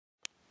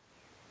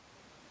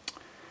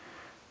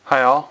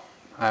Hi all,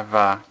 I've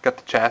got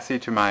the chassis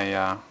to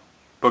my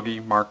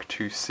Boogie Mark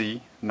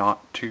IIC,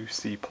 not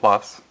 2C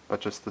Plus, but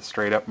just the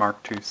straight up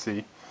Mark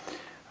IIC.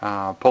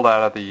 Pulled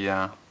out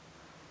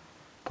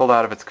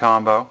of its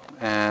combo,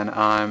 and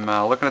I'm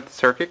looking at the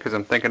circuit because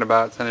I'm thinking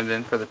about sending it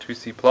in for the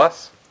 2C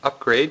Plus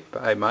upgrade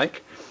by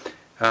Mike.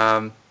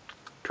 Trying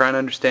to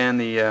understand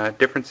the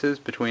differences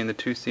between the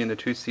 2C and the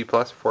 2C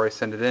Plus before I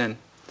send it in.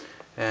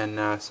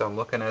 And so I'm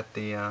looking at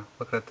the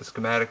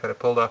schematic that I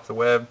pulled off the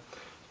web.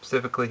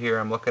 Specifically here,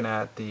 I'm looking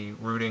at the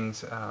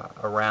routings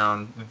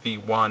around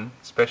V1,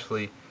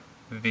 especially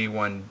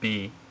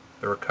V1B,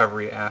 the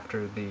recovery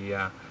after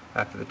the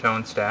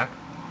tone stack.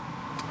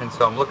 And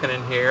so I'm looking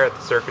in here at the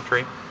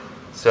circuitry.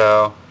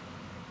 So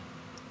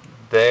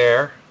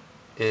there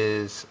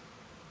is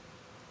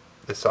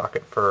the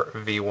socket for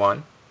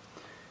V1,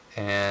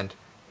 and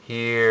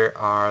here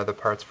are the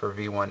parts for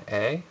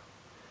V1A.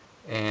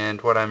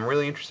 And what I'm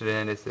really interested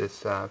in is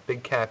this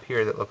big cap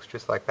here that looks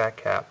just like that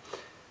cap.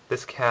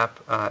 This cap,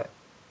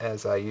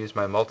 as I use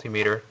my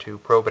multimeter to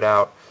probe it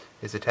out,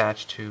 is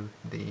attached to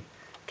the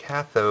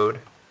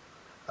cathode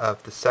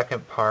of the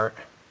second part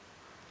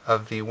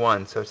of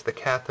V1. So it's the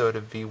cathode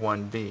of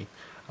V1B,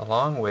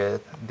 along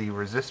with the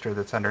resistor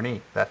that's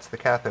underneath. That's the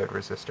cathode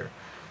resistor.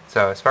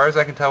 So as far as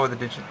I can tell with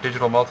the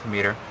digital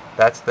multimeter,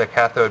 that's the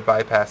cathode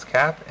bypass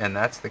cap, and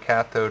that's the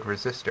cathode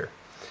resistor.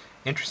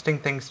 Interesting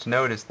things to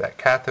note is that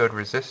cathode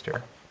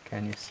resistor,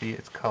 can you see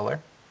its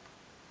color?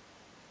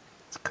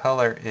 Its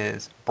color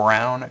is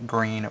brown,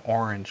 green,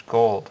 orange,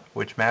 gold,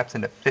 which maps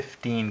into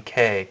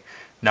 15K,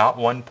 not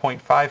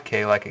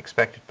 1.5K like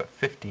expected, but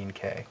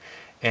 15K.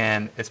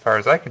 And as far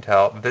as I can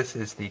tell, this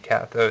is the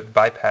cathode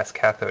bypass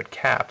cathode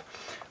cap,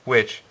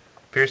 which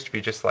appears to be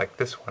just like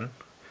this one,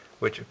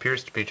 which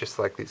appears to be just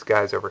like these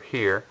guys over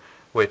here,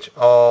 which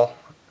all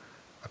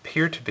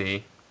appear to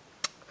be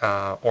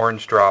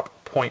orange drop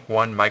 0.1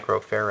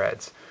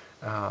 microfarads.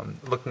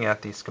 Looking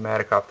at the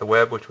schematic off the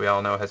web, which we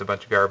all know has a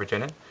bunch of garbage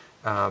in it,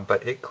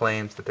 but it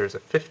claims that there's a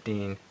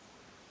 15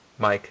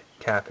 mic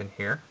cap in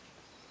here.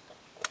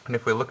 And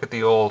if we look at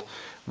the old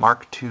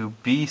Mark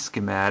IIB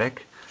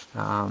schematic,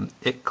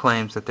 it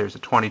claims that there's a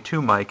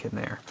 22 mic in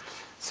there.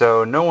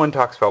 So no one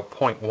talks about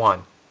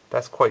 0.1.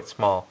 That's quite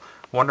small.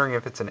 Wondering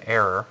if it's an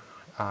error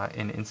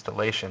in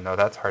installation, though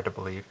that's hard to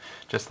believe.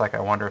 Just like I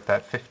wonder if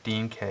that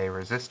 15K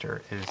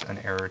resistor is an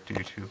error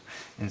due to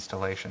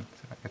installation.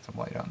 See if I can get some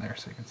light on there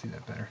so you can see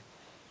that better.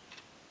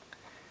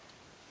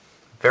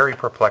 Very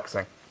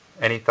perplexing.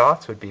 Any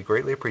thoughts would be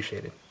greatly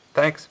appreciated.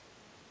 Thanks.